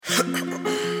Yeah.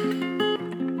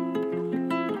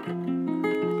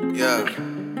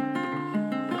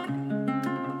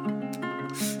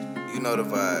 You know the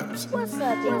vibes. What's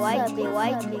up, B.WHITE?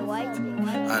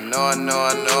 I know I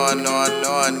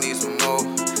need some more.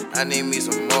 I need me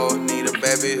some more. Need a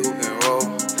baby who can roll.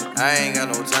 I ain't got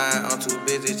no time, I'm too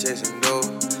busy chasing dough.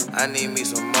 I need me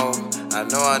some more. I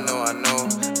know I need some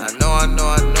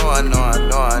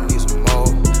more. I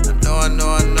know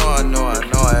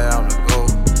I am the goal.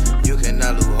 You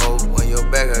cannot lose hope when you're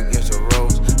back against the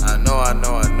ropes. I know.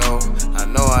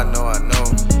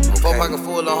 Four pocket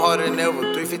full, I'm harder than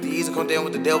ever. 350 easy, come down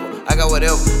with the devil. I got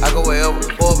whatever, I go wherever.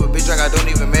 Pour up a bitch drink, I don't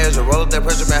even measure. Roll up that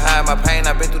pressure, been high in my pain.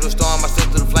 I been through the storm, I stepped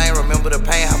through the flame. Remember the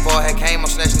pain, how far I came. I'm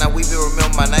snatching, I weep it,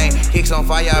 remember my name. Kicks on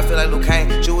fire, I feel like Luke Kane.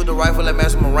 Shoot with the rifle like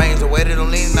maximum range. The way that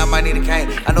I'm leaning, I might need a cane.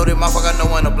 I know that motherfucker, no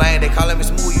one to blame. They calling me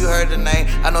smooth, you heard the name.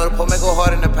 I know the pole may go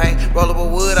hard in the pain. Roll up a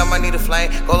wood, I might need a flame.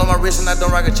 Gold on my wrist and I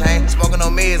don't rock a chain. Smoking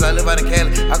on meds, I live out of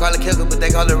Cali. I call it kicker, but they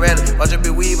call it rally. Watch it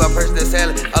be weave, I purchase that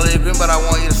salad. All of the green, but I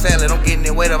want you to sell it. I'm getting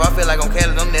it weight up, I feel like I'm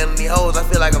Cali. I'm nailing these hoes, I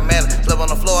feel like I'm mallet. Slip on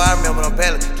the floor, I remember them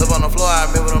pallets. Slip on the floor, I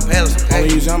remember them pallets.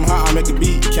 Only use Yamaha, I make a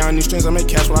beat. Counting these strings, I make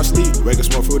cash while I sleep. Regular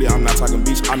smoke fruity, I'm not talking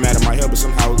beats. I'm mad at my head, but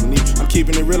somehow it's unique. I'm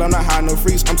keeping it real, I'm not hiding no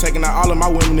freaks. I'm taking out all of my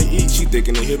women to eat. She thick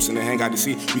in the hips and the hang out to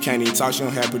see. We can't even talk, she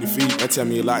don't have pretty feet. That tell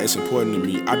me a lot, it's important to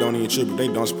me. I don't even trip, but they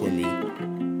don't support me.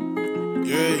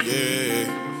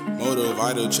 Yeah. Motor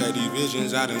vital, check these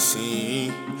visions I done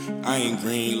seen. I ain't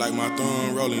green like my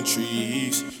thorn rolling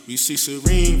trees. We see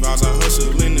serene vibes, I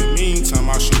hustle in the meantime.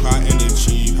 I shoot high and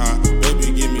achieve high.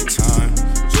 Baby, give me time,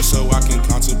 just so I can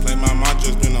contemplate. My mind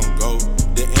just been on go.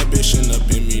 The ambition up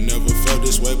in me never felt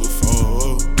this way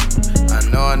before. I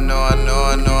know I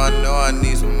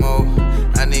need some more.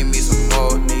 I need me some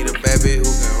more. Need a baby who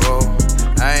can roll.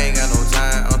 I ain't got no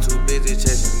time, I'm too busy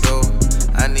chasing dough.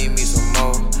 I need me some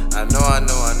more. I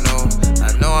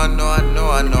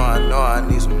know